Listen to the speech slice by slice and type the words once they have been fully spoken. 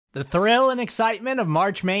The thrill and excitement of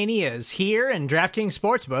March Mania is here, and DraftKings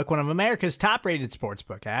Sportsbook, one of America's top-rated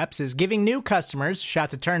sportsbook apps, is giving new customers a shot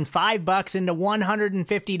to turn $5 into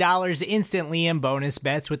 $150 instantly in bonus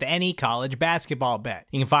bets with any college basketball bet.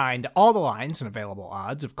 You can find all the lines and available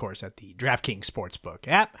odds, of course, at the DraftKings Sportsbook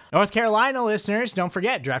app. North Carolina listeners, don't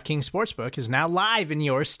forget, DraftKings Sportsbook is now live in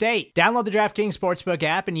your state. Download the DraftKings Sportsbook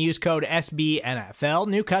app and use code SBNFL.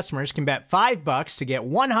 New customers can bet $5 to get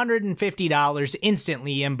 $150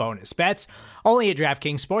 instantly in bonus bets, only at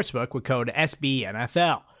DraftKings Sportsbook with code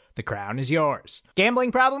SBNFL. The crown is yours.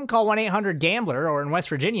 Gambling problem? Call 1-800-GAMBLER, or in West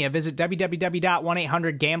Virginia, visit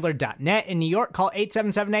www.1800gambler.net. In New York, call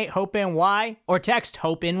 877-8-HOPE-NY or text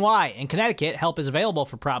HOPE-NY. In Connecticut, help is available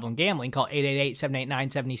for problem gambling. Call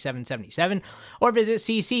 888-789-7777 or visit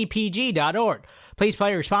ccpg.org. Please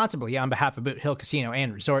play responsibly on behalf of Boot Hill Casino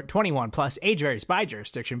and Resort. 21 plus, age varies by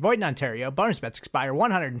jurisdiction. Void in Ontario. Bonus bets expire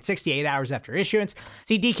 168 hours after issuance.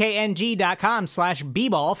 See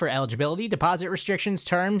dkng.com/bball for eligibility, deposit restrictions,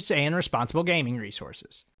 terms, and responsible gaming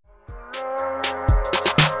resources.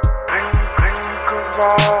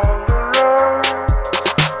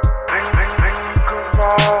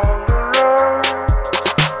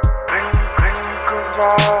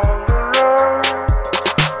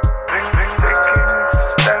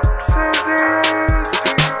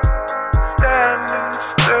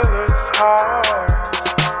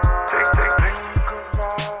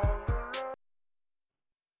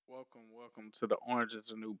 Welcome to the Orange is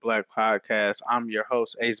the New Black podcast. I'm your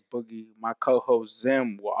host, Ace Boogie. My co-host,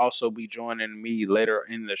 Zim, will also be joining me later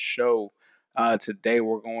in the show. Today,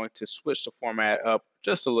 we're going to switch the format up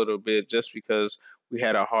just a little bit just because we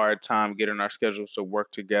had a hard time getting our schedules to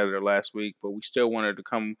work together last week, but we still wanted to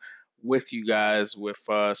come with you guys with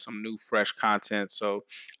some new, fresh content. So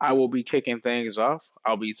I will be kicking things off.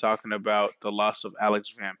 I'll be talking about the loss of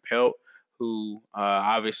Alex Van Pelt, who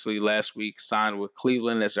obviously last week signed with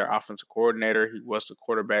Cleveland as their offensive coordinator. He was the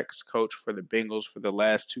quarterback's coach for the Bengals for the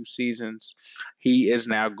last 2 seasons. He is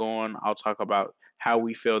now gone. I'll talk about how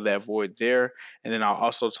we fill that void there. And then I'll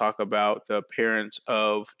also talk about the appearance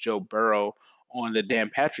of Joe Burrow on the Dan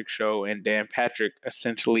Patrick show. And Dan Patrick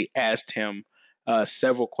essentially asked him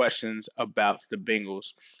several questions about the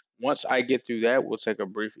Bengals. Once I get through that, we'll take a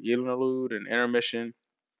brief interlude and intermission.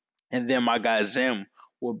 And then my guy Zim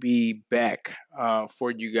will be back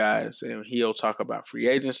for you guys, and he'll talk about free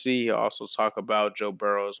agency. He'll also talk about Joe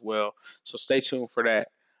Burrow as well. So stay tuned for that.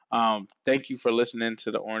 Thank you for listening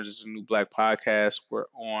to the Orange is the New Black podcast. We're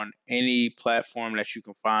on any platform that you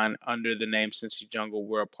can find under the name Cincy Jungle.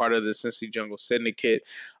 We're a part of the Cincy Jungle Syndicate,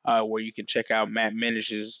 where you can check out Matt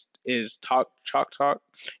Minish's Chalk Talk.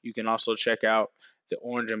 You can also check out the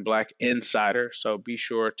Orange and Black Insider. So be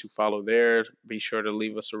sure to follow there. Be sure to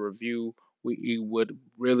leave us a review. We would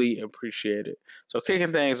really appreciate it. So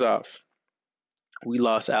kicking things off, we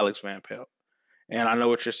lost Alex Van Pelt. And I know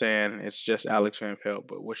what you're saying. It's just Alex Van Pelt.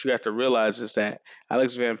 But what you have to realize is that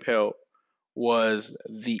Alex Van Pelt was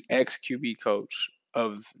the ex-QB coach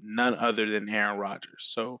of none other than Aaron Rodgers.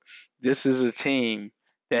 So this is a team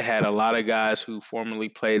that had a lot of guys who formerly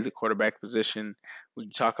played the quarterback position. We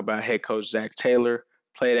talk about head coach Zach Taylor,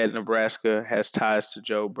 played at Nebraska, has ties to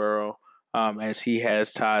Joe Burrow. As he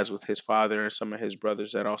has ties with his father and some of his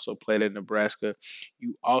brothers that also played in Nebraska.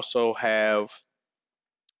 You also have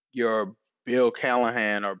your Bill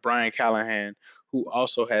Callahan or Brian Callahan, who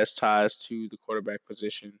also has ties to the quarterback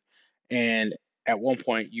position. And at one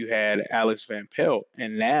point, you had Alex Van Pelt,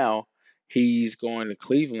 and now he's going to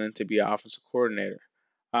Cleveland to be an offensive coordinator.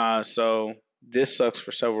 So this sucks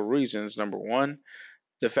for several reasons. Number one,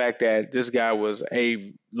 the fact that this guy was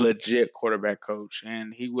a legit quarterback coach,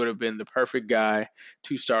 and he would have been the perfect guy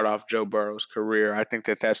to start off Joe Burrow's career. I think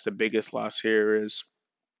that that's the biggest loss here is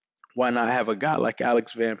why not have a guy like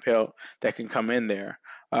Alex Van Pelt that can come in there?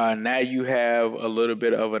 Now you have a little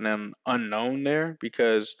bit of an unknown there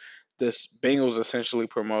because this Bengals essentially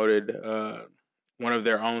promoted one of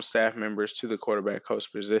their own staff members to the quarterback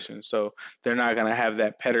coach position. So they're not going to have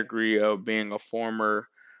that pedigree of being a former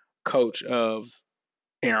coach of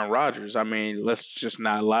Aaron Rodgers. I mean, let's just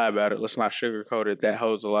not lie about it. Let's not sugarcoat it. That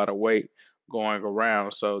holds a lot of weight going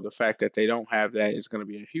around. So the fact that they don't have that is going to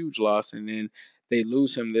be a huge loss. And then they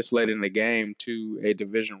lose him this late in the game to a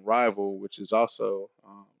division rival, which is also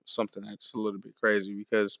something that's a little bit crazy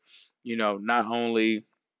because, you know, not only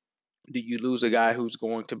do you lose a guy who's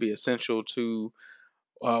going to be essential to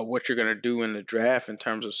what you're going to do in the draft in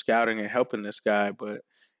terms of scouting and helping this guy, but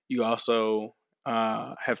you also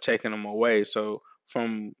have taken him away. So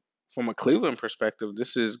from from a Cleveland perspective,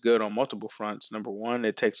 this is good on multiple fronts. Number one,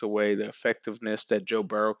 it takes away the effectiveness that Joe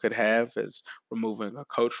Burrow could have as removing a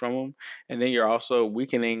coach from him. And then you're also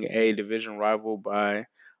weakening a division rival by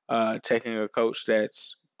taking a coach that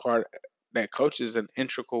coaches an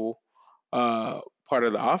integral part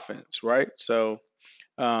of the offense, right? So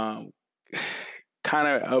um, kind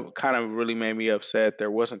of really made me upset.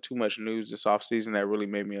 There wasn't too much news this offseason that really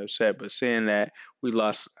made me upset, but seeing that we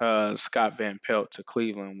lost Scott Van Pelt to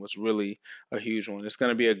Cleveland was really a huge one. It's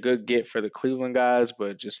going to be a good get for the Cleveland guys,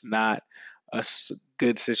 but just not a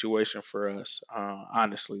good situation for us,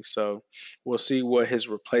 honestly. So we'll see what his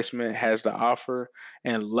replacement has to offer.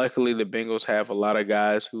 And luckily, the Bengals have a lot of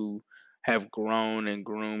guys who have grown and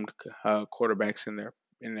groomed quarterbacks in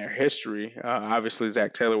their history. Obviously,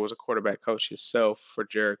 Zach Taylor was a quarterback coach himself for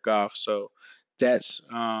Jared Goff, so that's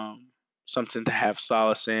something to have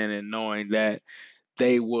solace in, and knowing that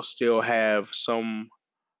they will still have some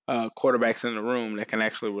quarterbacks in the room that can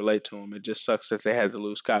actually relate to him. It just sucks that they had to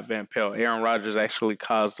lose Scott Van Pelt. Aaron Rodgers actually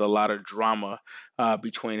caused a lot of drama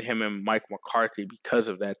between him and Mike McCarthy because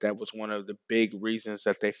of that. That was one of the big reasons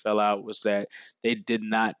that they fell out, was that they did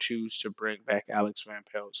not choose to bring back Alex Van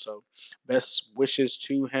Pelt. So best wishes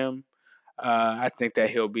to him. I think that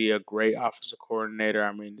he'll be a great offensive coordinator.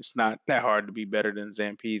 I mean, it's not that hard to be better than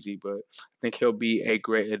Zampese, but I think he'll be a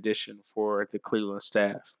great addition for the Cleveland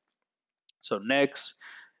staff. So next,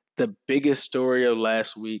 the biggest story of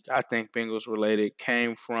last week, I think Bengals related,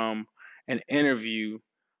 came from an interview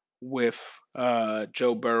with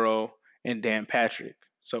Joe Burrow and Dan Patrick.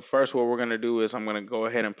 So first, what we're going to do is I'm going to go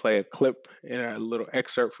ahead and play a clip and a little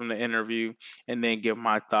excerpt from the interview, and then give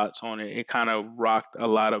my thoughts on it. It kind of rocked a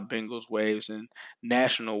lot of Bengals waves and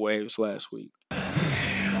national waves last week.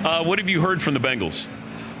 What have you heard from the Bengals?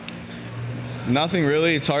 Nothing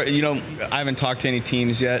really. It's hard. I haven't talked to any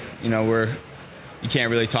teams yet. You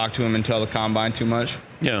can't really talk to them until the combine too much.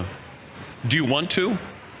 Yeah. Do you want to?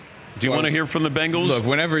 Do you want to hear from the Bengals? Look,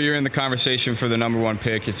 whenever you're in the conversation for the number one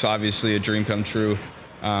pick, it's obviously a dream come true.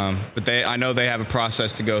 But I know they have a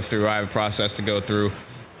process to go through. I have a process to go through.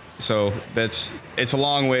 So it's a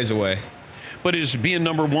long ways away. But is being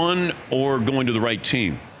number one or going to the right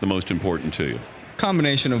team the most important to you?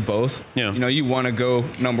 Combination of both. Yeah. You want to go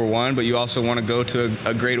number one, but you also want to go to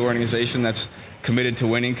a great organization that's committed to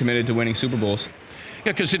winning Super Bowls.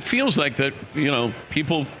 Yeah, because it feels like that,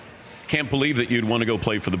 people can't believe that you'd want to go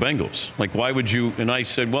play for the Bengals. Like, why would you? And I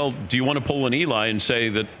said, well, do you want to pull an Eli and say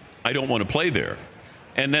that I don't want to play there?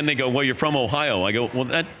 And then they go, well, you're from Ohio. I go, well,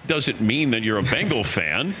 that doesn't mean that you're a Bengal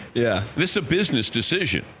fan. Yeah. This is a business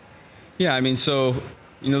decision. Yeah, I mean, so,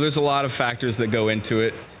 there's a lot of factors that go into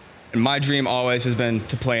it. And my dream always has been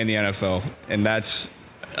to play in the NFL. And that's,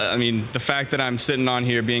 the fact that I'm sitting on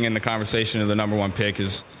here being in the conversation of the number one pick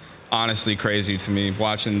is honestly crazy to me,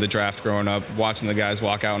 watching the draft growing up, watching the guys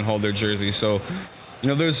walk out and hold their jersey. So,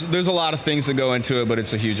 there's a lot of things that go into it, but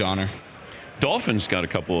it's a huge honor. Dolphins got a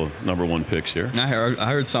couple of number one picks here. I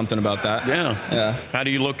heard something about that. Yeah. How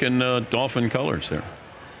do you look in Dolphin colors there?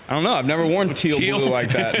 I don't know. I've never worn teal blue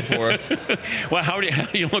like that before. Well, how do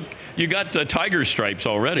you look? You got tiger stripes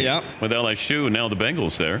already. Yeah. With LSU and now the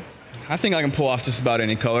Bengals there. I think I can pull off just about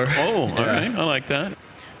any color. Oh, all right. I like that.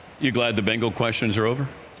 You glad the Bengal questions are over?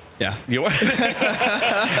 Yeah. You are?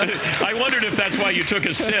 I wondered if that's why you took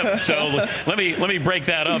a sip. So let me break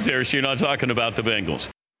that up there so you're not talking about the Bengals.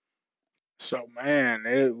 So, man,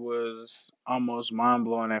 it was almost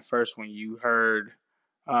mind-blowing at first when you heard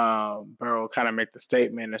Burrow kind of make the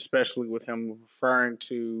statement, especially with him referring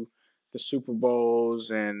to the Super Bowls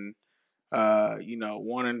and,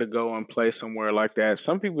 wanting to go and play somewhere like that.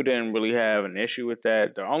 Some people didn't really have an issue with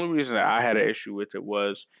that. The only reason that I had an issue with it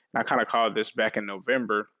was, and I kind of called this back in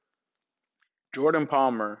November, Jordan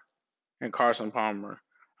Palmer and Carson Palmer,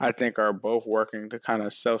 I think, are both working to kind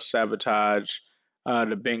of self-sabotage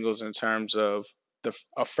the Bengals in terms of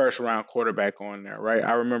a first-round quarterback on there, right?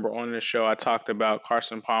 I remember on this show I talked about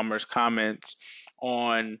Carson Palmer's comments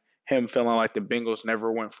on him feeling like the Bengals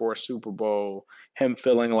never went for a Super Bowl, him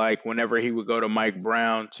feeling like whenever he would go to Mike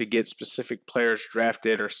Brown to get specific players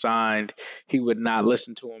drafted or signed, he would not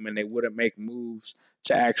listen to him and they wouldn't make moves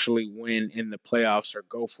to actually win in the playoffs or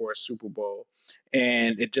go for a Super Bowl.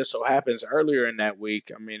 And it just so happens earlier in that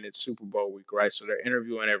week, it's Super Bowl week, right? So they're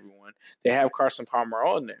interviewing everyone. They have Carson Palmer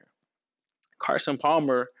on there. Carson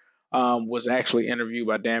Palmer was actually interviewed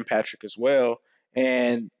by Dan Patrick as well.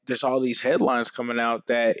 And there's all these headlines coming out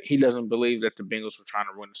that he doesn't believe that the Bengals were trying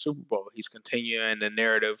to win the Super Bowl. He's continuing the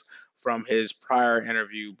narrative from his prior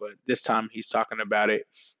interview, but this time he's talking about it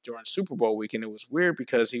during Super Bowl week. And it was weird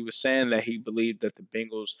because he was saying that he believed that the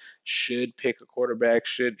Bengals should pick a quarterback,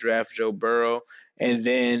 should draft Joe Burrow. and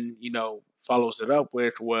then follows it up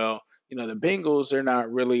with, well, the Bengals, they're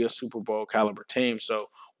not really a Super Bowl caliber team. So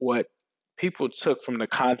what people took from the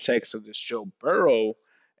context of this Joe Burrow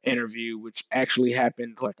interview, which actually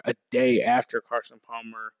happened like a day after Carson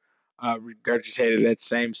Palmer regurgitated that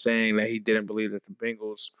same saying that he didn't believe that the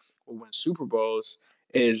Bengals will win Super Bowls,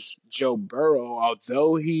 is Joe Burrow,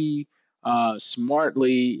 although he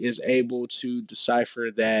smartly is able to decipher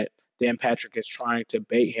that Dan Patrick is trying to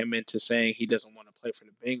bait him into saying he doesn't want to play for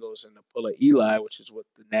the Bengals and to pull a Eli, which is what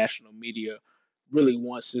the national media really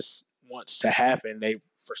wants to happen. They,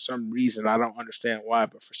 for some reason, I don't understand why,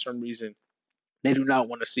 but for some reason they do not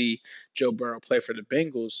want to see Joe Burrow play for the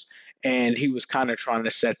Bengals, and he was kind of trying to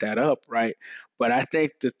set that up, right? But I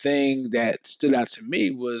think the thing that stood out to me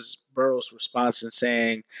was Burrow's response in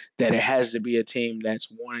saying that it has to be a team that's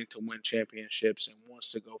wanting to win championships and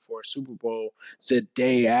wants to go for a Super Bowl the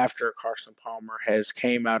day after Carson Palmer has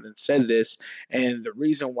came out and said this. And the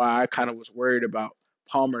reason why I kind of was worried about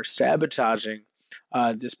Palmer sabotaging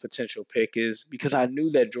this potential pick is because I knew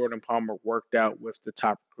that Jordan Palmer worked out with the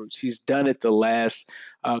top recruits. He's done it the last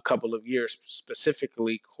couple of years,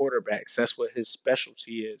 specifically quarterbacks. That's what his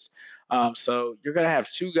specialty is. So you're going to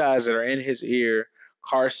have two guys that are in his ear,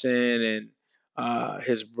 Carson and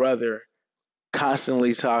his brother,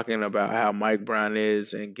 constantly talking about how Mike Brown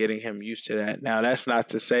is and getting him used to that. Now, that's not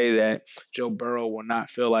to say that Joe Burrow will not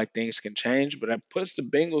feel like things can change, but it puts the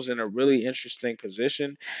Bengals in a really interesting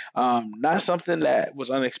position. Not something that was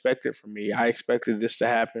unexpected for me. I expected this to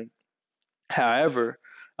happen. However,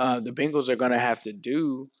 the Bengals are going to have to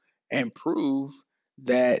do and prove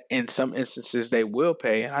that in some instances they will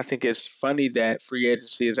pay. And I think it's funny that free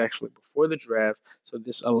agency is actually before the draft. So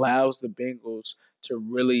this allows the Bengals to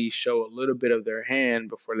really show a little bit of their hand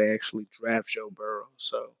before they actually draft Joe Burrow.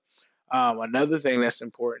 So another thing that's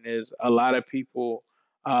important is a lot of people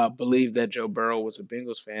believe that Joe Burrow was a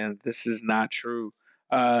Bengals fan. This is not true.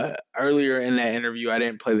 Earlier in that interview, I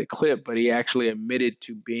didn't play the clip, but he actually admitted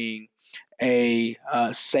to being a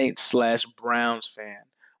Saints slash Browns fan.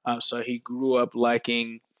 So he grew up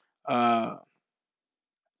liking uh,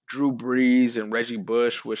 Drew Brees and Reggie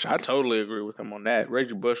Bush, which I totally agree with him on that.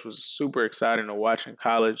 Reggie Bush was super exciting to watch in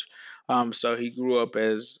college. So he grew up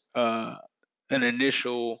as an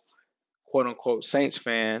initial quote unquote Saints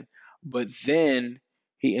fan, but then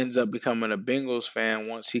he ends up becoming a Bengals fan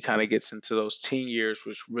once he kind of gets into those teen years,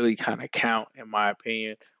 which really kind of count, in my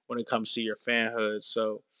opinion, when it comes to your fanhood.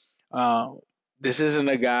 So uh, this isn't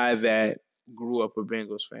a guy that grew up a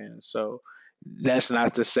Bengals fan. So that's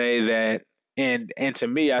not to say that. And to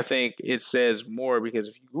me, I think it says more because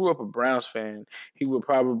if you grew up a Browns fan, he would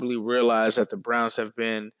probably realize that the Browns have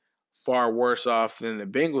been far worse off than the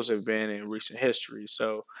Bengals have been in recent history.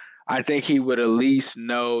 So I think he would at least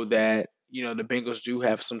know that the Bengals do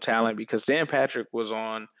have some talent because Dan Patrick was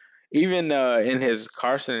on, even in his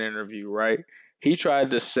Carson interview, right? He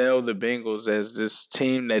tried to sell the Bengals as this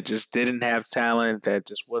team that just didn't have talent, that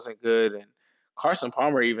just wasn't good, and Carson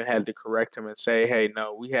Palmer even had to correct him and say, "Hey,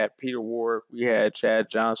 no, we had Peter Ward, we had Chad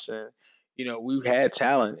Johnson, we had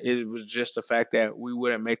talent. It was just the fact that we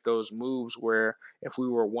wouldn't make those moves where if we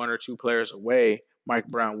were one or two players away, Mike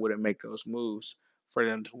Brown wouldn't make those moves for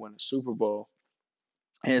them to win a Super Bowl."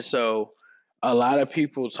 And so a lot of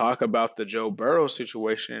people talk about the Joe Burrow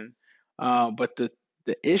situation, but the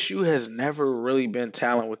issue has never really been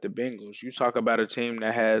talent with the Bengals. You talk about a team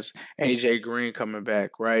that has AJ Green coming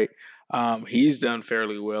back, right? He's done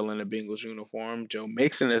fairly well in the Bengals uniform. Joe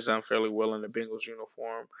Mixon has done fairly well in the Bengals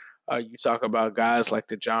uniform. You talk about guys like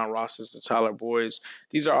the John Rosses, the Tyler Boyds.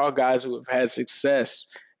 These are all guys who have had success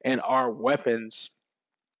and are weapons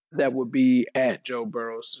that would be at Joe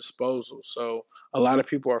Burrow's disposal. So a lot of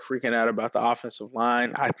people are freaking out about the offensive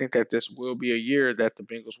line. I think that this will be a year that the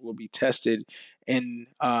Bengals will be tested in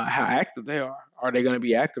how active they are. Are they going to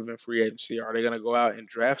be active in free agency? Are they going to go out and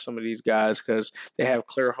draft some of these guys because they have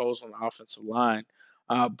clear holes on the offensive line?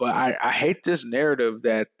 But I hate this narrative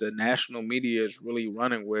that the national media is really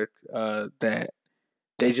running with that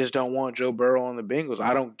they just don't want Joe Burrow on the Bengals.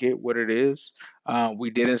 I don't get what it is. We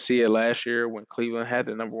didn't see it last year when Cleveland had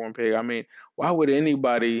the number one pick. I mean, why would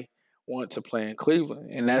anybody want to play in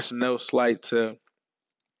Cleveland? And that's no slight to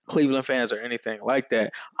Cleveland fans or anything like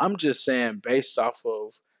that. I'm just saying, based off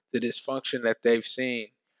of the dysfunction that they've seen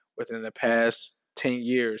within the past 10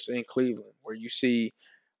 years in Cleveland, where you see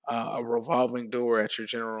a revolving door at your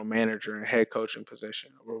general manager and head coaching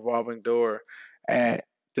position, a revolving door at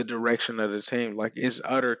the direction of the team. Like it's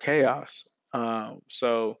utter chaos.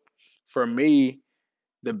 So for me,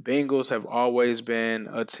 the Bengals have always been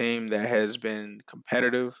a team that has been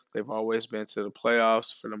competitive. They've always been to the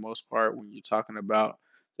playoffs for the most part when you're talking about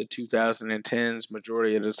the 2010s.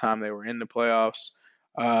 Majority of the time they were in the playoffs.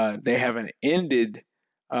 They haven't ended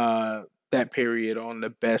that period on the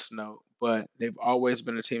best note, but they've always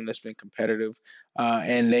been a team that's been competitive,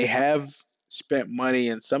 and they have spent money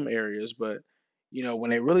in some areas, but when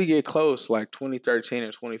they really get close, like 2013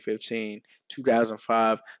 and 2015,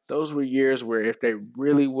 2005, those were years where if they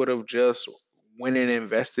really would have just went and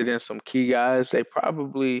invested in some key guys, they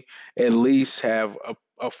probably at least have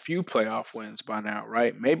a few playoff wins by now,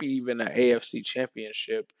 right? Maybe even an AFC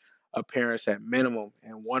championship appearance at minimum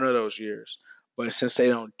in one of those years. But since they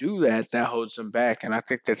don't do that, that holds them back. And I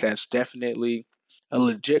think that that's definitely a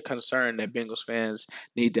legit concern that Bengals fans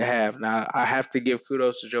need to have. Now, I have to give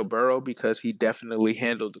kudos to Joe Burrow because he definitely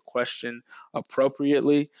handled the question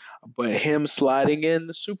appropriately. But him sliding in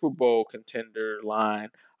the Super Bowl contender line,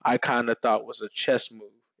 I kind of thought was a chess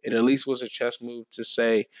move. It at least was a chess move to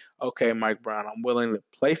say, okay, Mike Brown, I'm willing to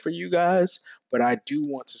play for you guys, but I do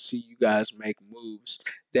want to see you guys make moves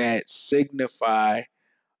that signify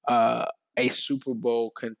a Super Bowl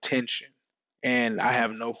contention. And I have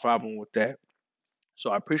no problem with that. So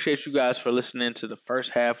I appreciate you guys for listening to the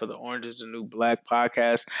first half of the Orange is the New Black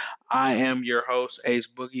podcast. I am your host, Ace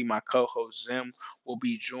Boogie. My co-host, Zim, will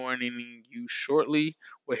be joining you shortly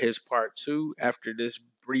with his part 2 after this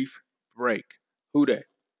brief break. Who dat?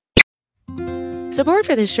 Support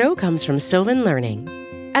for this show comes from Sylvan Learning.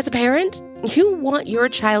 As a parent, you want your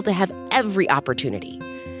child to have every opportunity.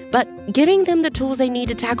 But giving them the tools they need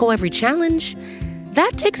to tackle every challenge,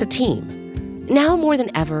 that takes a team. Now more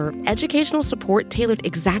than ever, educational support tailored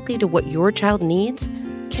exactly to what your child needs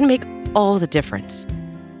can make all the difference.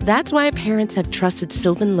 That's why parents have trusted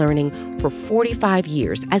Sylvan Learning for 45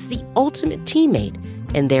 years as the ultimate teammate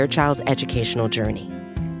in their child's educational journey,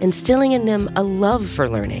 instilling in them a love for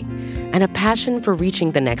learning and a passion for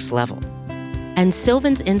reaching the next level. And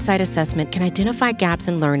Sylvan's Insight Assessment can identify gaps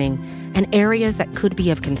in learning and areas that could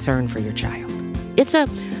be of concern for your child. It's a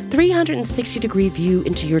 360-degree view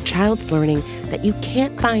into your child's learning that you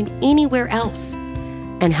can't find anywhere else,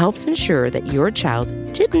 and helps ensure that your child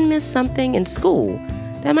didn't miss something in school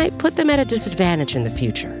that might put them at a disadvantage in the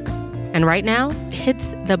future. And right now,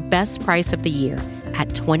 it's the best price of the year at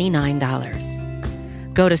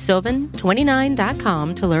 $29. Go to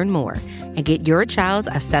sylvan29.com to learn more and get your child's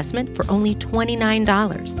assessment for only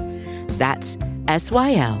 $29. That's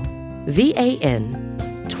SYLVAN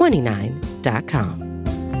 29.com.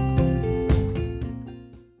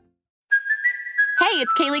 Hey,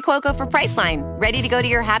 it's Kaylee Cuoco for Priceline. Ready to go to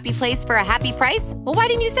your happy place for a happy price? Well, why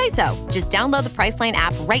didn't you say so? Just download the Priceline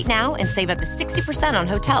app right now and save up to 60% on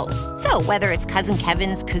hotels. So whether it's Cousin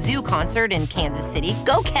Kevin's Kazoo Concert in Kansas City,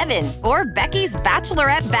 go Kevin, or Becky's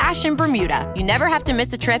Bachelorette Bash in Bermuda, you never have to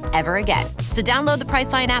miss a trip ever again. So download the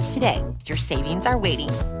Priceline app today. Your savings are waiting.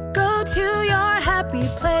 Go to your happy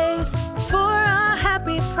place for a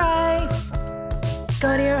happy price.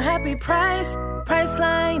 Go to your happy price,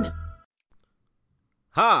 Priceline.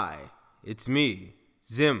 Hi, it's me,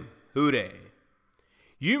 Zim Hude.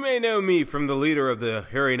 You may know me from the leader of the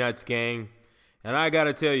Hairy Nuts gang, and I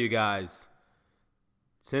gotta tell you guys,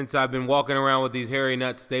 since I've been walking around with these Hairy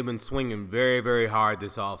Nuts, they've been swinging very, very hard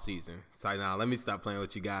this offseason. So now, let me stop playing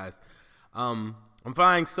with you guys. I'm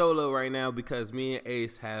flying solo right now because me and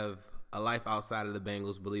Ace have a life outside of the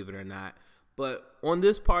Bengals, believe it or not. But on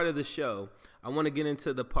this part of the show, I want to get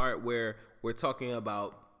into the part where we're talking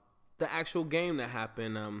about the actual game that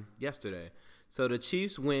happened yesterday. So the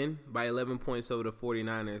Chiefs win by 11 points over the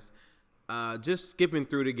 49ers. Just skipping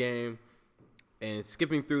through the game and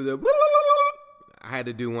skipping through the... I had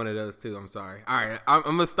to do one of those too. I'm sorry. All right, I'm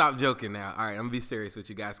going to stop joking now. All right, I'm going to be serious with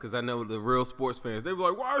you guys because I know the real sports fans, they were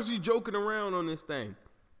like, why is he joking around on this thing?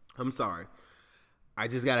 I'm sorry. I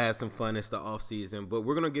just got to have some fun. It's the offseason. But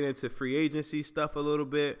we're going to get into free agency stuff a little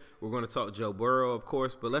bit. We're going to talk Joe Burrow, of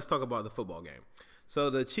course, but let's talk about the football game. So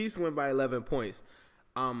the Chiefs win by 11 points.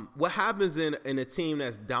 What happens in a team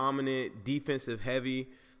that's dominant, defensive heavy,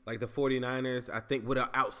 like the 49ers, I think with an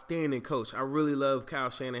outstanding coach. I really love Kyle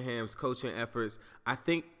Shanahan's coaching efforts. I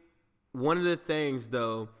think one of the things,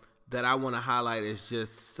 though, that I want to highlight is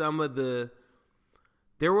just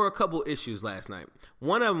there were a couple issues last night.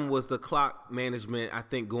 One of them was the clock management, I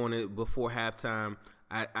think, going in before halftime.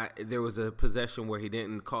 There was a possession where he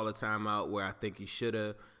didn't call a timeout where I think he should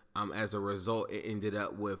have. As a result, it ended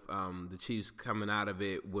up with the Chiefs coming out of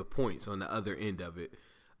it with points on the other end of it.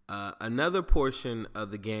 Another portion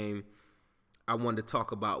of the game I wanted to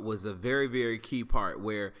talk about was a very, very key part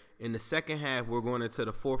where in the second half, we're going into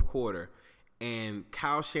the fourth quarter, and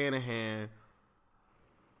Kyle Shanahan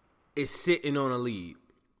is sitting on a lead.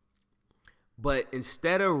 But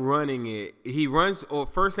instead of running it, he runs, or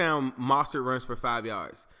first down, Mostert runs for 5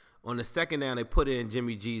 yards. On the second down, they put it in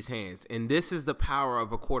Jimmy G's hands. And this is the power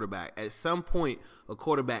of a quarterback. At some point, a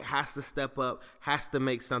quarterback has to step up, has to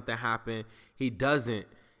make something happen. He doesn't.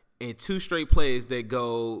 In 2 straight plays, they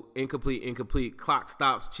go incomplete. Clock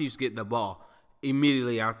stops, Chiefs get the ball.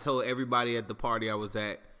 Immediately, I told everybody at the party I was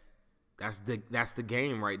at, that's the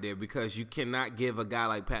game right there, because you cannot give a guy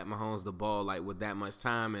like Pat Mahomes the ball like with that much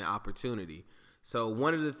time and opportunity. So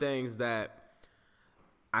one of the things that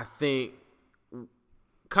I think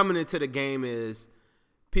coming into the game is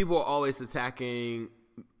people are always attacking.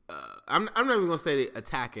 I'm not even going to say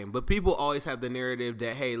attacking, but people always have the narrative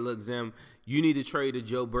that, hey, look, Zim, you need to trade the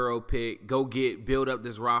Joe Burrow pick. Go build up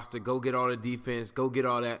this roster. Go get all the defense. Go get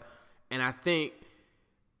all that. And I think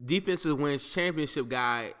defensive wins championship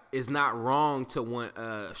guy is not wrong to want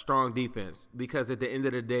a strong defense, because at the end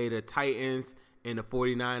of the day, the Titans and the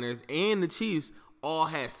 49ers and the Chiefs all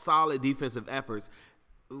had solid defensive efforts.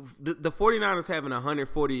 The 49ers having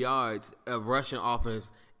 140 yards of rushing offense,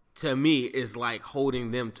 to me, is like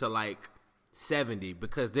holding them to like 70,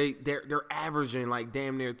 because they're averaging like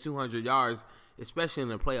damn near 200 yards, especially in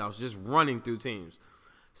the playoffs, just running through teams.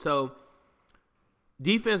 So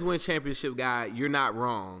defense wins championship guy, you're not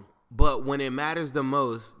wrong. But when it matters the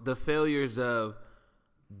most, the failures of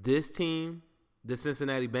this team, the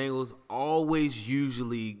Cincinnati Bengals, always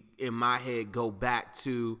usually in my head go back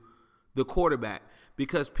to the quarterback,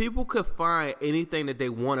 because people could find anything that they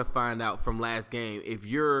want to find out from last game. If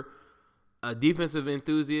you're a defensive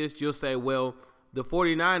enthusiast, you'll say, well, the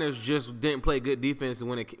 49ers just didn't play good defense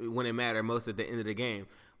when it mattered most at the end of the game.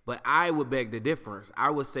 But I would beg the difference. I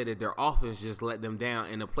would say that their offense just let them down,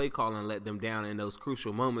 and the play calling let them down in those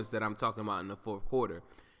crucial moments that I'm talking about in the fourth quarter.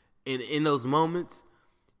 And in those moments,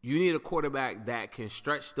 you need a quarterback that can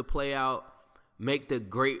stretch the play out, make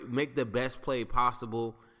the best play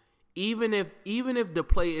possible. Even if the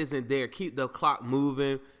play isn't there, keep the clock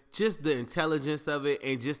moving. Just the intelligence of it,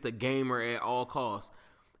 and just the gamer at all costs.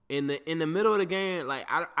 In the middle of the game, like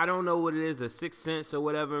I don't know what it is, a sixth sense or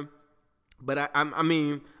whatever. But I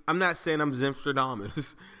mean, I'm not saying I'm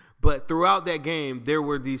Zimstradamus, but throughout that game, there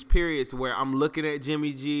were these periods where I'm looking at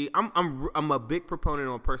Jimmy G. I'm a big proponent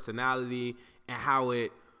on personality and how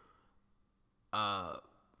it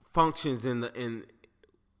functions in the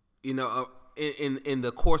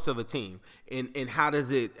course of a team, and how do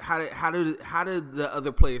the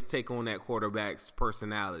other players take on that quarterback's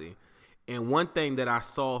personality. And one thing that I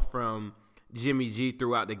saw from Jimmy G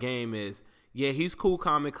throughout the game is, yeah, he's cool,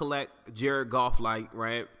 calm, and collect, Jared Goff-like,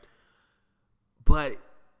 right? But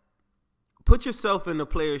put yourself in the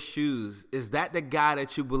player's shoes. Is that the guy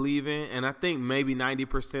that you believe in? And I think maybe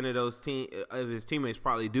 90% of his teammates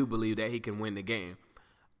probably do believe that he can win the game.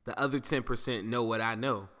 The other 10% know what I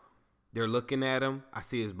know. They're looking at him. I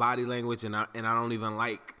see his body language, and I don't even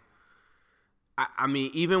like. I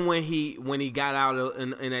mean, even when he got out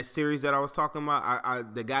in that series that I was talking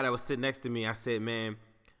about, the guy that was sitting next to me, I said, man,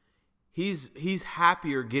 he's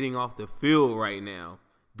happier getting off the field right now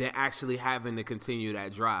than actually having to continue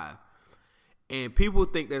that drive. And people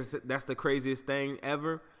think that's the craziest thing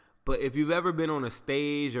ever. But if you've ever been on a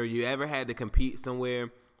stage, or you ever had to compete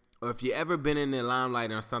somewhere, or if you ever been in the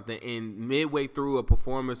limelight or something, and midway through a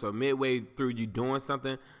performance or midway through you doing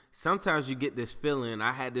something, sometimes you get this feeling.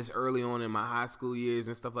 I had this early on in my high school years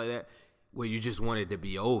and stuff like that, where you just wanted to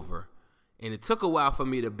be over. And it took a while for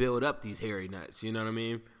me to build up these hairy nuts, you know what I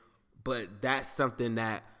mean? But that's something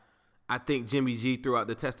that I think Jimmy G, throughout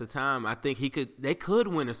the test of time, I think they could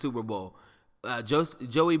win a Super Bowl.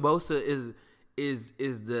 Joey Bosa is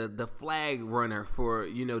the flag runner for,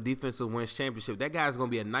 defensive wins championship. That guy's gonna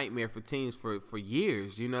be a nightmare for teams for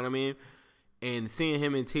years. You know what I mean? And seeing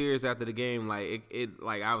him in tears after the game,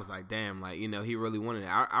 like I was like, damn, like, he really wanted it.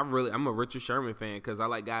 I'm a Richard Sherman fan, because I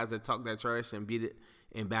like guys that talk that trash and beat it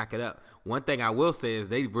and back it up. One thing I will say is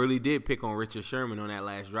they really did pick on Richard Sherman on that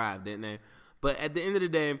last drive, didn't they? But at the end of the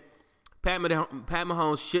day, Pat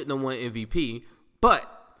Mahomes shouldn't have won MVP. But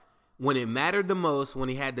when it mattered the most, when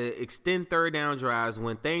he had to extend third down drives,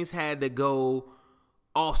 when things had to go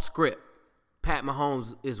off script, Pat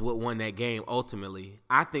Mahomes is what won that game ultimately.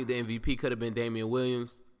 I think the MVP could have been Damian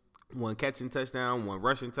Williams. One catching touchdown, one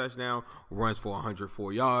rushing touchdown, runs for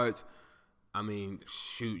 104 yards. I mean,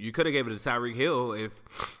 shoot, you could have gave it to Tyreek Hill if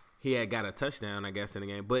he had got a touchdown, I guess, in the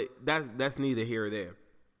game. But that's neither here or there.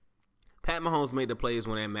 Pat Mahomes made the plays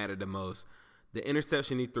when that mattered the most. The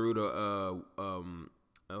interception he threw to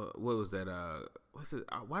what was that? What's it?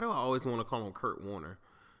 Why do I always want to call him Kurt Warner?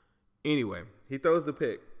 Anyway, he throws the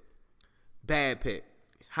pick. Bad pick.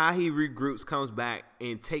 how he regroups, comes back,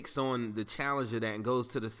 and takes on the challenge of that and goes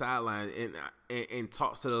to the sideline and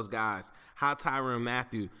talks to those guys. How Tyrann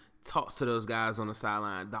Mathieu talks to those guys on the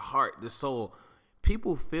sideline. The heart, the soul.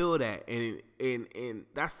 People feel that, and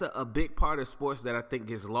that's a big part of sports that I think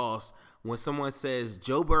gets lost. When someone says,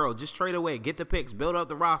 Joe Burrow, just trade away, get the picks, build up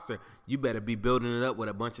the roster, you better be building it up with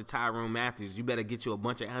a bunch of Tyrann Mathieu. You better get you a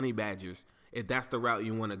bunch of honey badgers if that's the route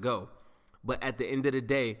you want to go. But at the end of the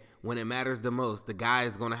day, when it matters the most, the guy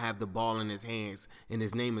is going to have the ball in his hands, and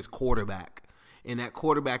his name is quarterback. And that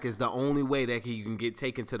quarterback is the only way that he can get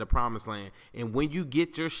taken to the promised land. And when you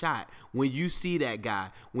get your shot, when you see that guy,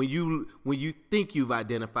 when you think you've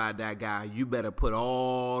identified that guy, you better put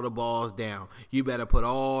all the balls down. You better put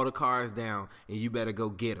all the cards down, and you better go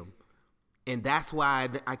get them. And that's why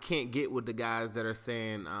I can't get with the guys that are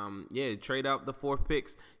saying, trade out the 4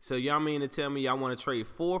 picks. So y'all mean to tell me y'all want to trade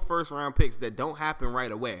 4 first-round picks that don't happen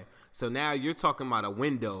right away. So now you're talking about a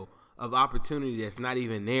window of opportunity that's not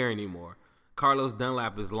even there anymore. Carlos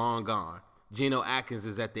Dunlap is long gone. Geno Atkins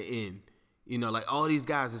is at the end. You know, like all these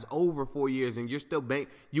guys is over 4 years, and you're still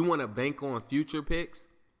you want to bank on future picks?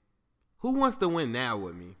 Who wants to win now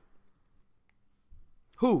with me?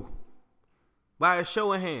 Who? By a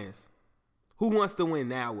show of hands. Who wants to win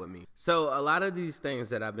now with me? So a lot of these things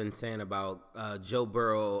that I've been saying about Joe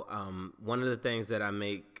Burrow, one of the things that I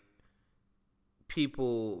make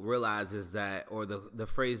people realize is that, or the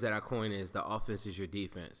phrase that I coined is, the offense is your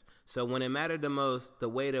defense. So when it mattered the most, the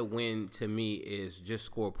way to win to me is just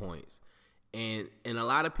score points. And a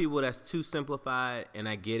lot of people, that's too simplified, and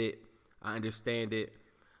I get it. I understand it.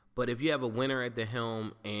 But if you have a winner at the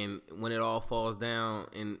helm, and when it all falls down,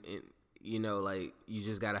 and you know, like, you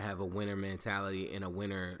just got to have a winner mentality and a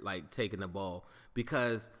winner, like, taking the ball.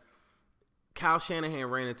 Because Kyle Shanahan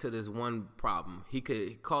ran into this one problem. He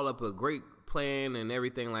could call up a great plan and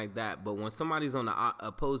everything like that, but when somebody's on the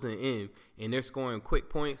opposing end and they're scoring quick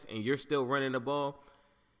points and you're still running the ball,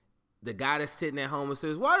 the guy that's sitting at home and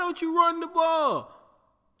says, why don't you run the ball?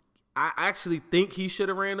 I actually think he should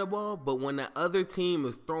have ran the ball, but when the other team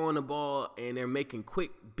is throwing the ball and they're making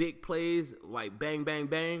quick, big plays, like bang, bang,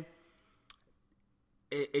 bang,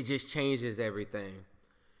 it just changes everything.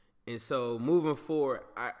 And so moving forward,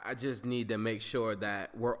 I just need to make sure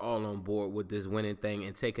that we're all on board with this winning thing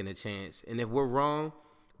and taking a chance. And if we're wrong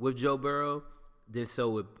with Joe Burrow, then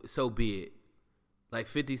so be it. Like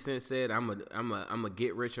 50 Cent said, I'm a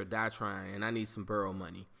get rich or die trying, and I need some Burrow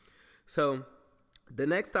money. So the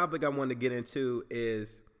next topic I want to get into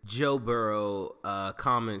is Joe Burrow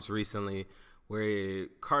comments recently, where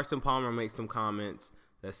Carson Palmer makes some comments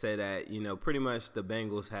that say that, you know, pretty much the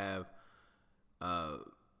Bengals have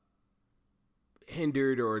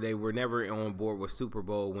hindered, or they were never on board with Super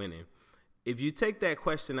Bowl winning. If you take that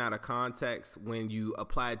question out of context when you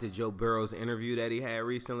apply it to Joe Burrow's interview that he had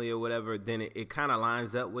recently or whatever, then it kind of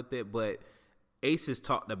lines up with it. But Ace has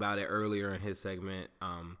talked about it earlier in his segment.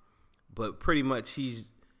 But pretty much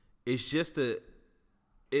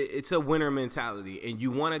it's a winner mentality, and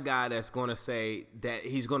you want a guy that's going to say that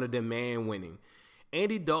he's going to demand winning.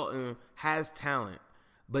 Andy Dalton has talent,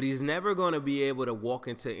 but he's never going to be able to walk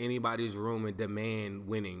into anybody's room and demand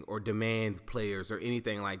winning or demand players or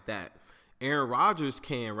anything like that. Aaron Rodgers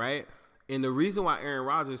can, right? And the reason why Aaron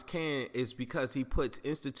Rodgers can is because he puts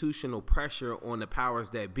institutional pressure on the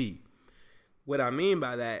powers that be. What I mean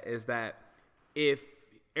by that is that if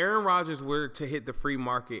Aaron Rodgers were to hit the free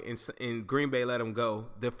market and Green Bay let him go,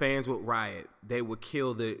 the fans would riot. They would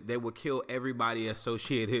kill everybody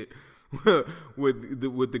associated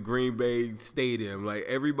with the Green Bay Stadium. Like,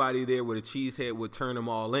 everybody there with a cheesehead would turn them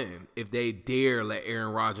all in if they dare let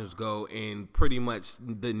Aaron Rodgers go in pretty much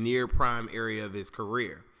the near prime area of his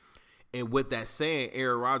career. And with that saying,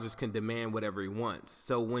 Aaron Rodgers can demand whatever he wants.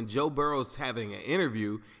 So when Joe Burrow's having an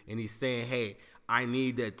interview and he's saying, hey, I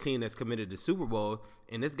need that team that's committed to Super Bowl,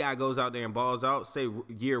 and this guy goes out there and balls out, say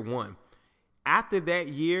year one. After that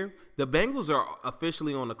year, the Bengals are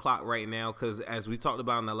officially on the clock right now because, as we talked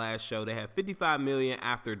about in the last show, they have $55 million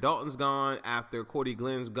after Dalton's gone, after Cordy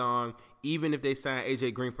Glenn's gone. Even if they sign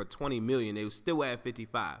A.J. Green for $20 million, they would still have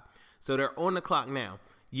 55. So they're on the clock now.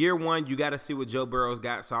 Year one, you got to see what Joe Burrow's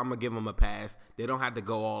got, so I'm going to give him a pass. They don't have to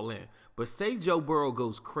go all in. But say Joe Burrow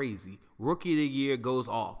goes crazy. Rookie of the year goes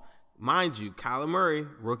off. Mind you, Kyler Murray,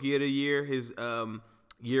 Rookie of the Year, his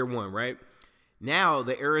year one, right? Now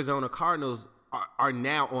the Arizona Cardinals are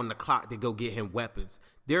now on the clock to go get him weapons.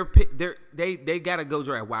 They got to go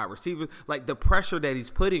draft wide receivers. Like, the pressure that he's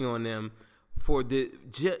putting on them for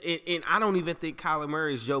and I don't even think Kyler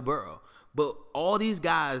Murray is Joe Burrow. But all these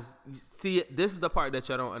guys, see, this is the part that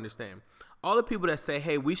y'all don't understand. All the people that say,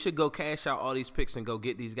 hey, we should go cash out all these picks and go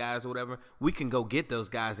get these guys or whatever, we can go get those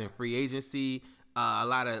guys in free agency, a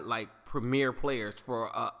lot of like premier players for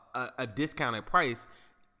a discounted price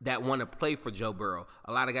that want to play for Joe Burrow.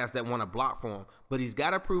 A lot of guys that want to block for him. But he's got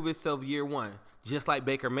to prove himself year one, just like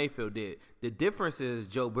Baker Mayfield did. The difference is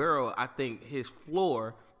Joe Burrow, I think his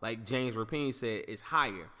floor, like James Rapine said, is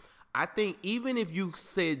higher. I think even if you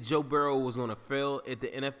said Joe Burrow was going to fail at the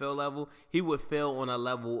NFL level, he would fail on a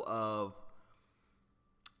level of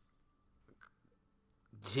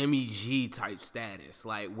Jimmy G type status,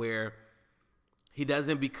 like where he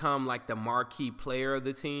doesn't become like the marquee player of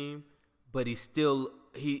the team, but he's still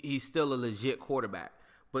a legit quarterback.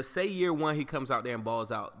 But say year one he comes out there and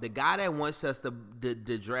balls out. The guy that wants us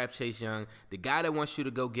to draft Chase Young, the guy that wants you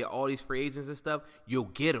to go get all these free agents and stuff, you'll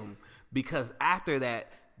get him. Because after that,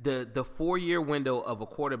 the 4-year window of a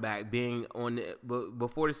quarterback being on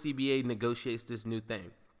before the CBA negotiates this new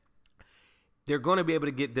thing, they're going to be able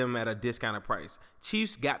to get them at a discounted price.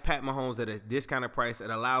 Chiefs got Pat Mahomes at a discounted price. It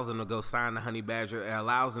allows them to go sign the Honey Badger. It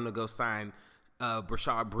allows them to go sign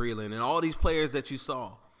Brashad Breeland and all these players that you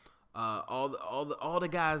saw. All the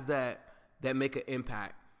guys that make an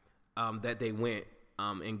impact that they went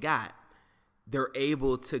and got. They're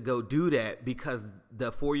able to go do that because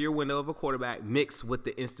the 4-year window of a quarterback mixed with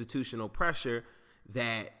the institutional pressure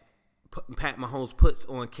that Pat Mahomes puts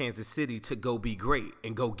on Kansas City to go be great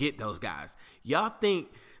and go get those guys. Y'all think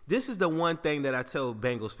this is the one thing that I tell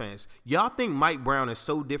Bengals fans. Y'all think Mike Brown is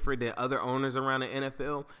so different than other owners around the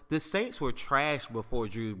NFL? The Saints were trash before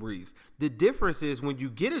Drew Brees. The difference is when you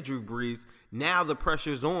get a Drew Brees, now the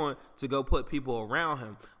pressure's on to go put people around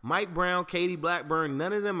him. Mike Brown, Katie Blackburn,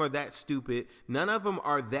 none of them are that stupid. None of them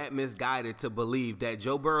are that misguided to believe that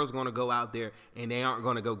Joe Burrow's going to go out there and they aren't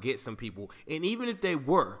going to go get some people. And even if they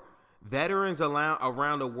were, veterans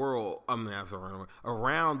around the world,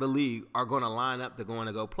 around the league are going to line up. They're going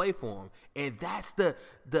to go play for him, and that's the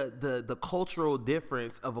cultural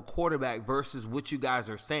difference of a quarterback versus what you guys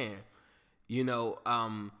are saying. You know,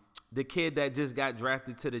 the kid that just got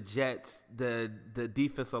drafted to the Jets, the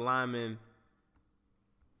defensive lineman,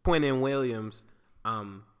 Quentin Williams,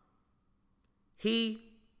 he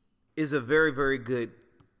is a very, very good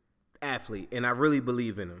athlete, and I really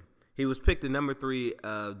believe in him. He was picked the number 3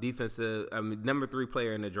 player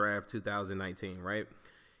in the draft 2019, right?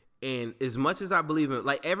 And as much as I believe in,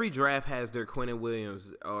 like every draft has their Quentin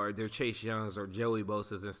Williams or their Chase Youngs or Joey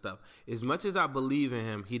Bosa's and stuff. As much as I believe in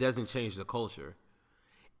him, he doesn't change the culture.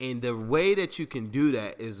 And the way that you can do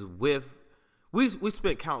that is with, we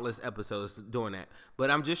spent countless episodes doing that, but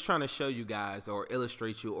I'm just trying to show you guys or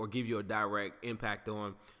illustrate you or give you a direct impact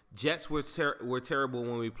on. Jets were terrible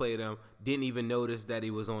when we played them. Didn't even notice that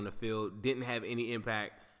he was on the field. Didn't have any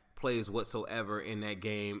impact plays whatsoever in that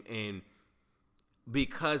game. And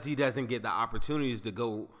because he doesn't get the opportunities to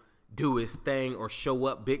go do his thing or show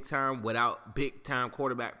up big time without big time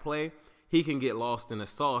quarterback play, he can get lost in the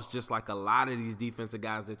sauce just like a lot of these defensive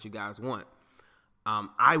guys that you guys want.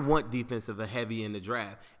 I want defensive heavy in the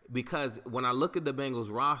draft because when I look at the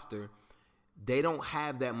Bengals roster, they don't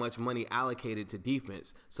have that much money allocated to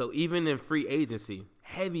defense. So even in free agency,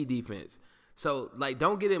 heavy defense. So, like,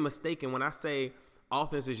 don't get it mistaken. When I say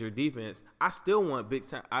offense is your defense, I still want big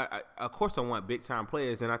time. Of course, I want big time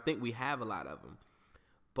players, and I think we have a lot of them.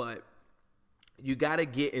 But you got to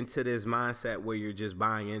get into this mindset where you're just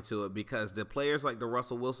buying into it because the players like the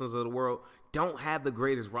Russell Wilsons of the world don't have the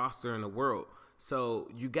greatest roster in the world. So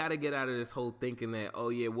you got to get out of this whole thinking that, oh,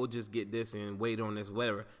 yeah, we'll just get this and wait on this,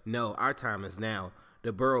 whatever. No, our time is now.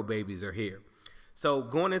 The Burrow babies are here. So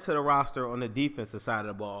going into the roster on the defensive side of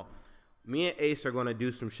the ball, me and Ace are going to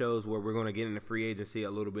do some shows where we're going to get into free agency a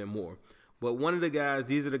little bit more. But one of the guys,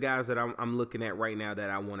 these are the guys that I'm looking at right now that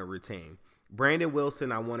I want to retain. Brandon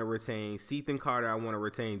Wilson, I want to retain. Cethan Carter, I want to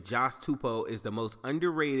retain. Josh Tupou is the most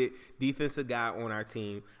underrated defensive guy on our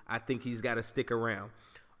team. I think he's got to stick around.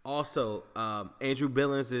 Also, Andrew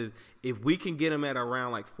Billings is, if we can get him at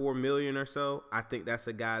around like $4 million or so, I think that's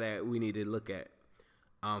a guy that we need to look at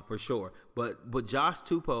for sure. But Josh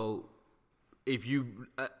Tupou, if you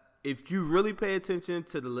really pay attention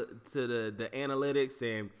to the analytics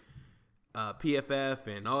and PFF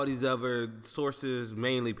and all these other sources,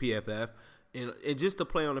 mainly PFF, and just to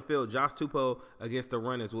play on the field, Josh Tupou against the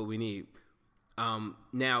run is what we need.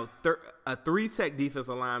 Now, a 3-tech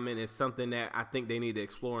defensive lineman is something that I think they need to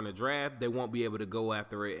explore in the draft. They won't be able to go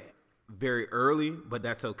after it very early, but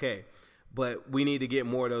that's okay. But we need to get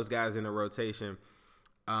more of those guys in the rotation.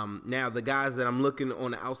 Now, the guys that I'm looking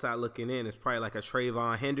on the outside looking in is probably like a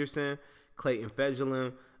Trayvon Henderson, Clayton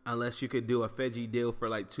Fejedelem, unless you could do a Fedgy deal for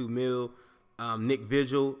like $2 million. Nick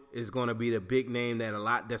Vigil is going to be the big name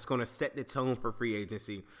that's going to set the tone for free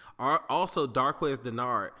agency. Also, Darqueze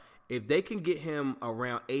Dennard, if they can get him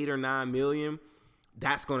around $8 or $9 million,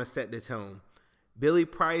 that's going to set the tone. Billy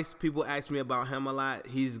Price, people ask me about him a lot.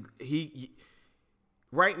 He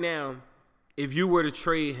right now, if you were to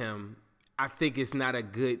trade him, I think it's not a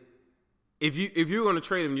good. If you're going to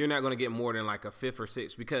trade him, you're not going to get more than like a fifth or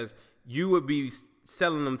sixth, because you would be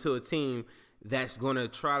selling him to a team that's going to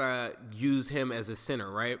try to use him as a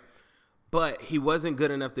center, right? But he wasn't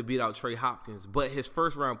good enough to beat out Trey Hopkins. But his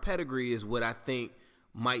first round pedigree is what I think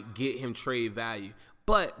might get him trade value.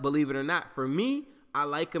 But believe it or not, for me, I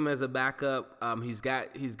like him as a backup. He's got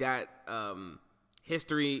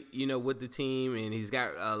history, with the team, and he's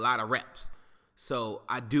got a lot of reps. So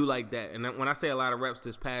I do like that. And when I say a lot of reps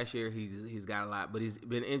this past year, he's got a lot, but he's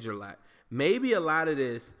been injured a lot. Maybe a lot of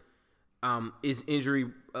this is injury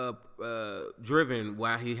driven,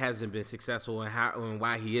 why he hasn't been successful and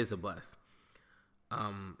why he is a bust.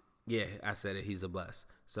 Yeah, I said it. He's a bust.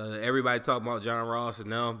 So everybody talking about John Ross, and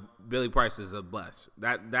no, Billy Price is a bust.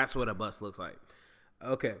 That's what a bust looks like.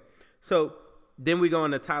 Okay, so then we go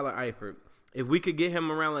into Tyler Eifert. If we could get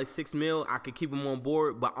him around like $6 million, I could keep him on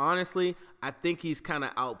board. But honestly, I think he's kind of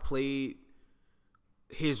outplayed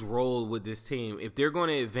his role with this team. If they're going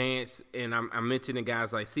to advance, and I'm mentioning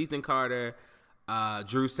guys like Ethan Carter,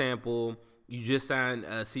 Drew Sample, you just signed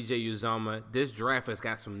CJ Uzomah. This draft has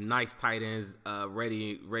got some nice tight ends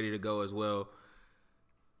ready to go as well.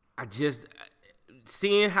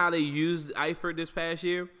 Seeing how they used Eifert this past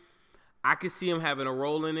year, I could see him having a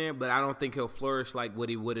role in it, but I don't think he'll flourish like what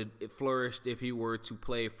he would have flourished if he were to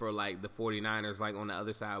play for like the 49ers, like on the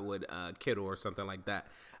other side with Kittle or something like that.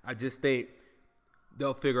 I just think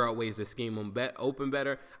they'll figure out ways to scheme him open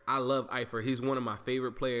better. I love Eifert. He's one of my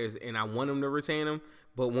favorite players, and I want him to retain him.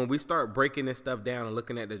 But when we start breaking this stuff down and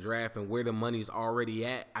looking at the draft and where the money's already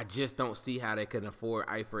at, I just don't see how they can afford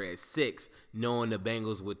Eifert at 6, knowing the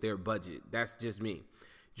Bengals with their budget. That's just me.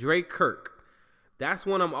 Drake Kirk. That's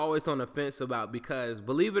one I'm always on the fence about, because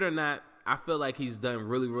believe it or not, I feel like he's done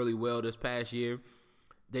really, really well this past year.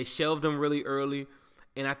 They shelved him really early,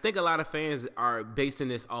 and I think a lot of fans are basing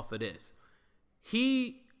this off of this.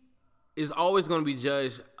 He is always going to be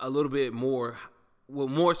judged a little bit more with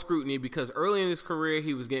more scrutiny, because early in his career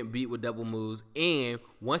he was getting beat with double moves, and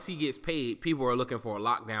once he gets paid, people are looking for a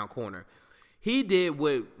lockdown corner. He did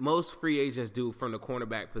what most free agents do from the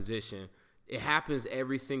cornerback position. It happens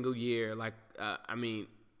every single year. Like,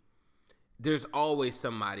 there's always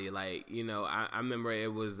somebody. Like, I remember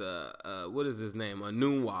it was what is his name?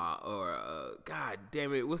 Nunwa, or God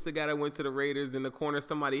damn it, what's the guy that went to the Raiders in the corner?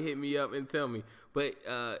 Somebody hit me up and tell me. But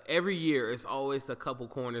every year it's always a couple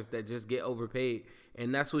corners that just get overpaid,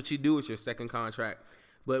 and that's what you do with your second contract.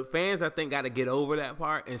 But fans, I think, got to get over that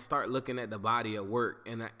part and start looking at the body of work.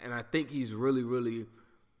 And I think he's really, really,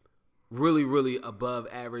 really, really above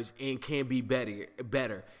average and can be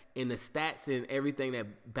better in the stats and everything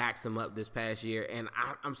that backs him up this past year. And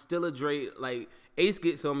I'm still a Drake. Like, Ace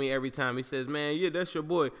gets on me every time. He says, man, yeah, that's your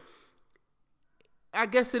boy. I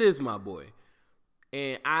guess it is my boy.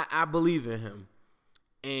 And I believe in him.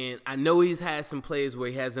 And I know he's had some plays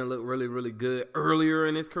where he hasn't looked really, really good earlier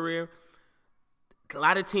in his career. A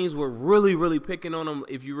lot of teams were really, really picking on him,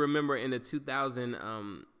 if you remember, in the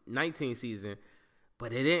 2019 season.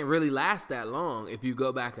 But it didn't really last that long if you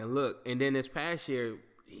go back and look. And then this past year,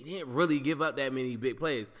 he didn't really give up that many big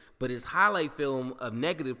plays. But his highlight film of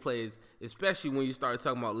negative plays, especially when you start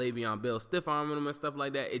talking about Le'Veon Bell stiff-arming him and stuff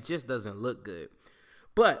like that, it just doesn't look good.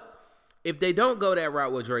 But if they don't go that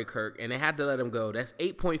route with Drake Kirk and they had to let him go, that's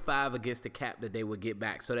 8.5 against the cap that they would get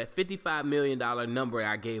back. So that $55 million number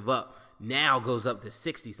I gave up now goes up to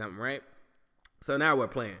 60-something, right? So now we're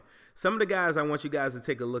playing. Some of the guys I want you guys to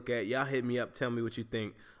take a look at, y'all hit me up, tell me what you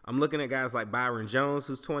think. I'm looking at guys like Byron Jones,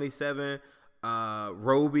 who's 27,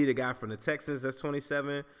 Roby, the guy from the Texans, that's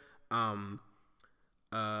 27.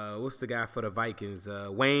 What's the guy for the Vikings?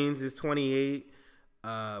 Waynes is 28.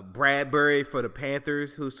 Bradbury for the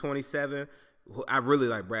Panthers, who's 27. I really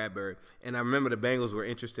like Bradbury, and I remember the Bengals were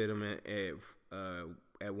interested in him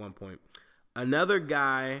at one point. Another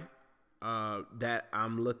guy that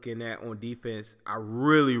I'm looking at on defense, I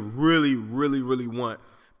really, really, really, really want,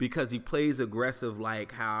 because he plays aggressive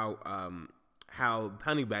like how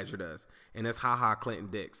Honey Badger does, and that's HaHa Clinton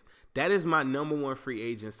Dix. That is my number one free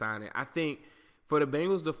agent signing. I think for the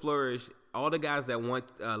Bengals to flourish, all the guys that want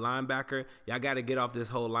linebacker, y'all got to get off this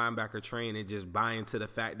whole linebacker train and just buy into the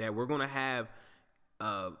fact that we're going to have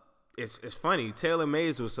it's funny, Taylor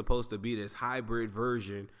Mays was supposed to be this hybrid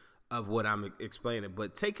version of what I'm explaining,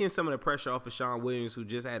 but taking some of the pressure off of Sean Williams, who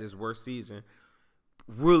just had his worst season,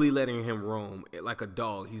 really letting him roam like a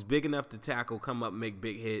dog. He's big enough to tackle, come up, make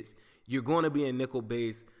big hits. You're going to be in nickel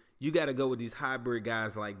base. You got to go with these hybrid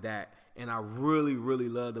guys like that. And I really, really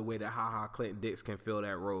love the way that HaHa Clinton-Dix can fill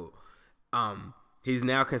that role. He's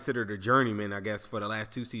now considered a journeyman, I guess, for the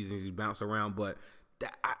last 2 seasons. He's bounced around, but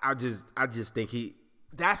I just think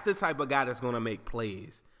that's the type of guy that's going to make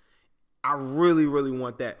plays. I really, really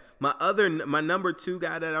want that. My number 2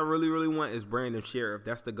 guy that I really, really want is Brandon Sheriff.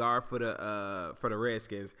 That's the guard for the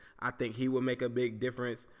Redskins. I think he will make a big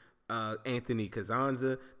difference. Anthony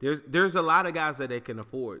Kazanza. There's a lot of guys that they can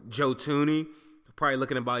afford. Joe Tooney, probably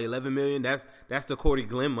looking at about $11 million. That's the Cordy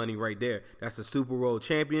Glenn money right there. That's a Super Bowl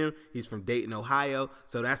champion. He's from Dayton, Ohio.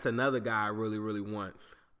 So that's another guy I really, really want.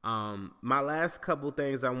 My last couple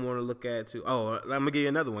things I want to look at too. Oh, I'm gonna give you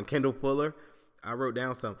another one. Kendall Fuller. I wrote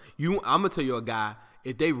down some. I'm gonna tell you a guy.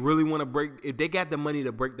 If they really want to if they got the money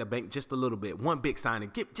to break the bank just a little bit, one big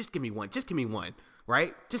signing. Just give me one. Just give me one.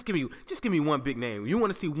 Right? Just give me one big name. You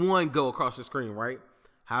want to see one go across the screen, right?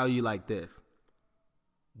 How you like this?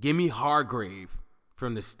 Give me Hargrave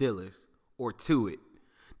from the Steelers or Tuitt.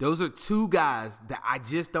 Those are 2 guys that I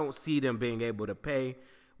just don't see them being able to pay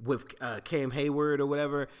with Cam Hayward or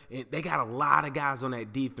whatever. And they got a lot of guys on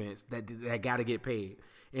that defense that got to get paid.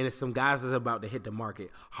 And it's some guys that's about to hit the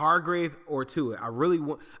market. Hargrave or Tuitt.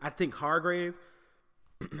 I think Hargrave,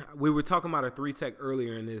 we were talking about a 3-tech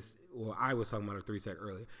earlier in this, or I was talking about a 3-tech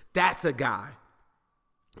earlier. That's a guy.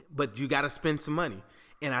 But you got to spend some money.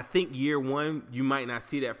 And I think year 1, you might not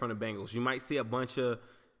see that from the Bengals. You might see a bunch of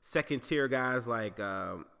second-tier guys like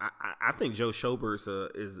I think Joe Schobert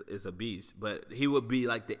is a beast. But he would be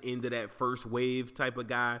like the end of that first wave type of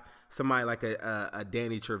guy. Somebody like a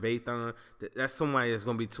Danny Trevathan. That's somebody that's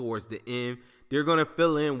going to be towards the end. They're going to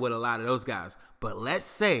fill in with a lot of those guys. But let's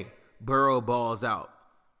say Burrow balls out.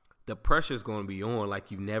 The pressure's going to be on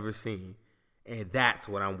like you've never seen. And that's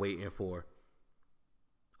what I'm waiting for.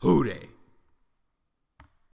 Who they?